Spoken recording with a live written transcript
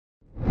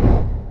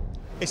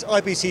It's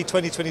IBC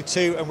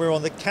 2022 and we're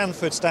on the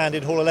Canford stand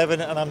in Hall 11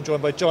 and I'm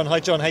joined by John.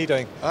 Hi John, how you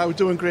doing? We're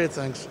doing great,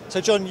 thanks.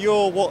 So John,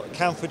 you're what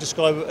Canford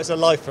describe as a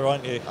lifer,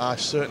 aren't you? I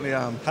certainly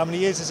am. How many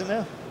years is it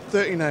now?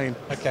 39.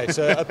 Okay,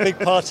 so a big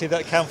party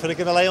that Canford are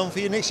going to lay on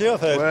for you next year,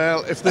 I've heard.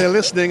 Well, if they're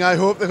listening, I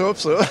hope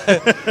so.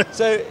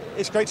 So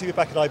it's great to be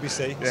back at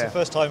IBC. It's Yeah. the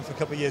first time for a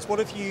couple of years. What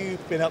have you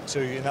been up to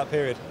in that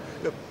period?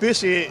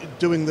 Basically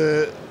doing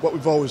what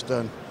we've always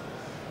done.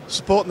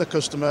 Supporting the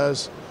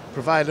customers,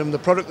 providing them the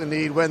product they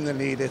need when they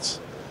need it,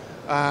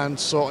 and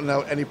sorting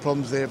out any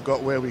problems they've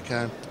got where we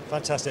can.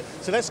 Fantastic.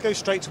 So let's go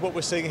straight to what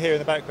we're seeing here in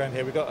the background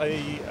here. We've got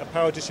a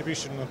power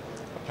distribution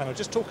panel.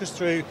 Just talk us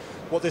through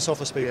what this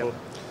offers people.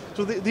 Yeah.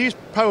 So these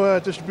power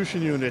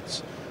distribution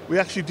units, we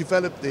actually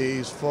developed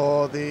these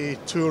for the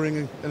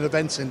touring and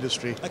events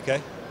industry.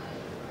 Okay.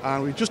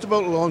 And we just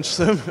about launched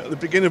them at the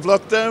beginning of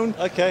lockdown,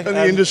 Okay, and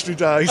the industry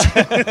died.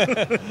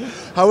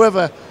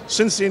 However,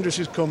 since the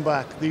industry's come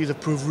back, these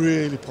have proved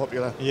really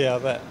popular. Yeah, I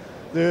bet.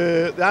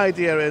 The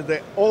idea is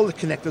that all the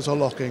connectors are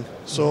locking.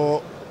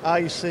 So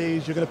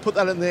ICs, you're going to put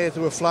that in there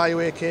to a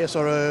flyaway case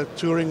or a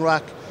touring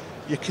rack,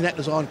 your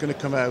connectors aren't going to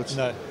come out.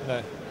 No.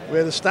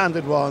 Where the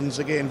standard ones,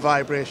 again,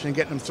 vibration and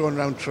getting them thrown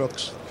around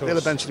trucks, they'll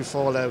eventually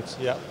fall out.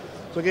 Yeah.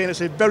 So again, it's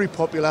very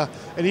popular,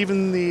 and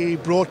even the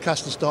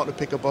broadcasters start to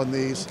pick up on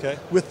these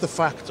with the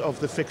fact of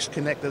the fixed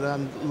connector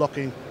and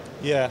locking.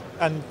 Yeah,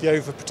 and the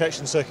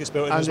overprotection circuits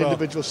built in as well. And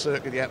individual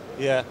circuit, yeah.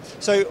 Yeah.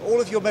 So all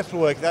of your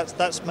metalwork,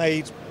 that's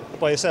made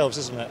by yourselves,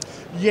 isn't it?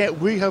 Yeah,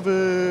 we have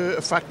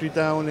a factory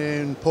down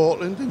in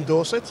Portland, in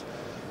Dorset,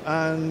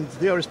 and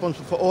they are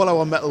responsible for all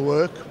our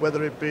metalwork,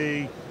 whether it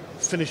be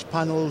finished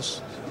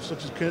panels,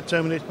 such as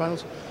terminated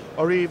panels,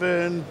 or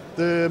even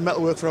the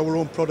metalwork for our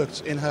own products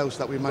in-house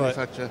that we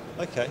manufacture.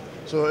 Right. Okay.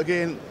 So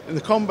again, in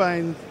the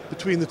combine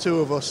between the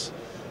two of us,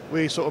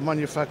 we sort of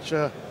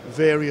manufacture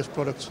various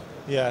products.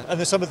 Yeah, and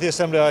then some of the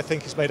assembly I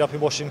think is made up in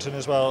Washington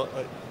as well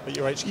at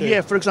your HQ.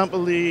 Yeah, for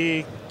example,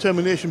 the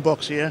termination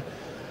box here,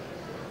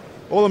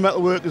 all the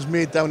metalwork is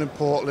made down in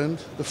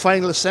Portland, the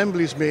final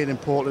assembly is made in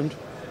Portland,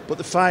 but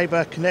the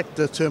fibre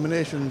connector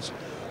terminations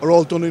are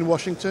all done in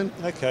Washington.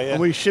 Okay, yeah.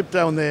 And we ship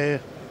down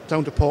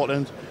to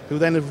Portland, who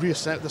then have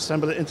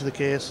reassembled it into the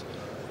case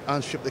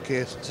and ship the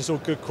case. So it's all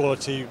good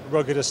quality,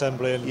 rugged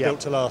assembly and built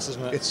to last,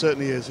 isn't it? It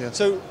certainly is, yeah.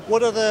 So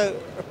what other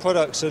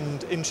products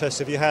and interests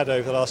have you had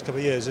over the last couple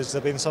of years? Has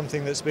there been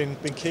something that's been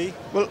key?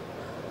 Well,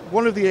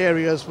 one of the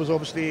areas was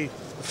obviously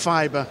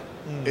fibre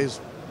is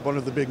one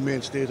of the big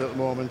mainstays at the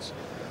moment.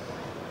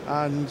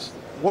 And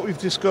what we've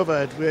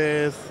discovered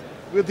with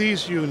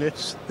these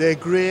units, they're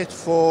great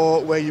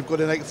for where you've got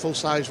a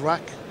full-size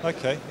rack.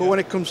 Okay. But when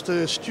it comes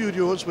to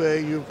studios where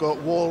you've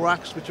got wall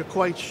racks which are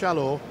quite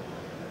shallow,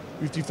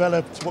 we've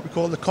developed what we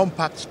call the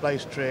compact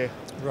splice tray.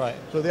 Right.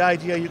 So the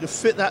idea, you can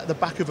fit that at the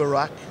back of a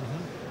rack,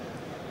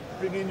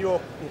 bring in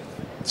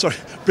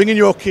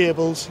your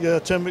cables,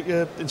 your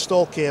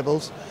installed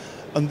cables,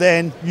 and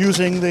then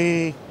using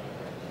the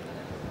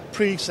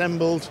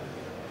pre-assembled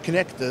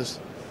connectors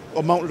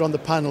or mounted on the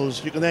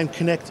panels, you can then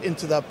connect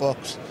into that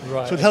box.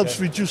 Right, so it helps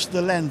reduce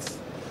the length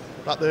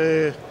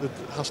that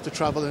has to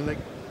travel in,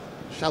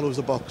 shallows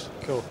the box.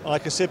 Cool. And I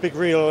can see a big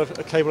reel of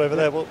a cable over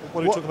there. What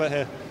are we talking about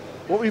here?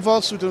 What we've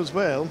also done as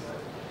well,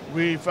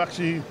 we've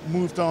actually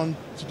moved on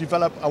to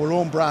develop our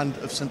own brand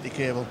of Synthi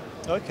cable.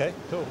 Okay,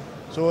 cool.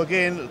 So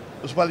again,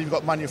 as well, you've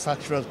got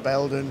manufacturers,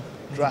 Belden,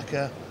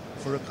 Dracker,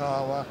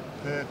 Furukawa,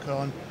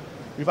 Percon.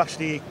 We've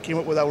actually came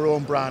up with our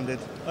own branded.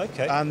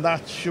 Okay. And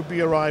that should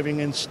be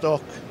arriving in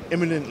stock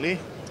imminently.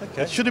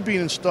 Okay. It should have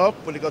been in stock,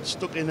 but it got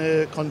stuck in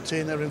a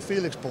container in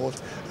Felixport.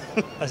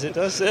 As it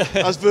does.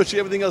 As virtually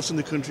everything else in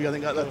the country, I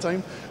think, at that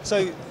time.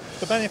 So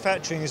the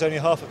manufacturing is only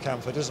half of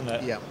Canford, isn't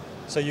it? Yeah.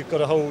 So you've got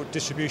a whole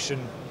distribution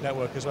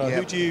network as well. Yeah.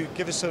 Who do you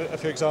give us a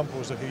few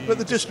examples of who you? But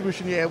the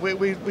distribution,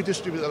 we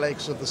distribute the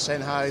likes of the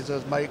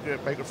Sennheisers,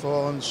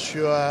 microphones,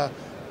 Shure,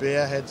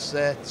 Bear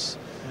headsets,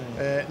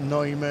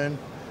 Neumann.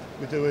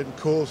 We're doing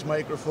Coles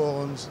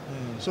microphones.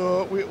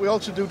 So we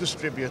also do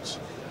distribute,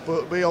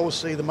 but we always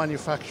see the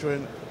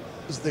manufacturing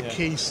as the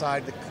key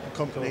side of the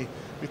company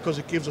because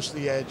it gives us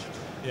the edge.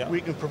 Yeah.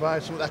 We can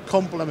provide something that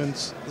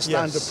complements the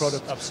standard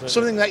product. Absolutely.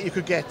 Something that you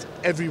could get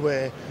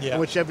everywhere, in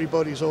which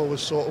everybody's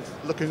always sort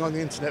of looking on the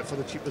internet for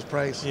the cheapest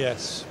price.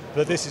 Yes,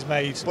 but this is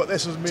made to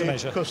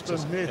measure.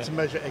 Custom, made to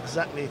measure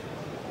exactly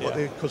what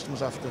the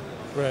customer's after.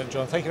 Brilliant,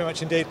 John. Thank you very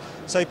much indeed.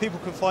 So people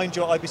can find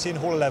you at IBC in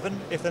Hall 11.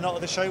 If they're not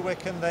at the show, where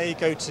can they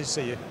go to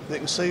see you? They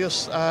can see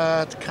us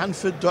at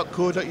canford.co.uk.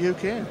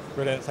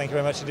 Brilliant. Thank you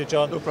very much indeed,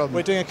 John. No problem.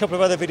 We're doing a couple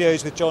of other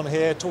videos with John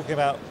here talking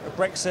about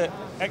Brexit,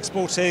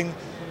 exporting,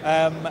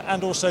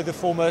 and also the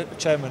former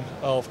chairman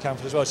of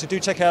Canford as well. So do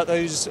check out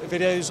those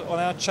videos on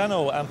our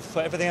channel, and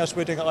for everything else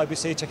we're doing at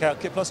IBC, check out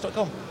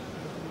kitplus.com.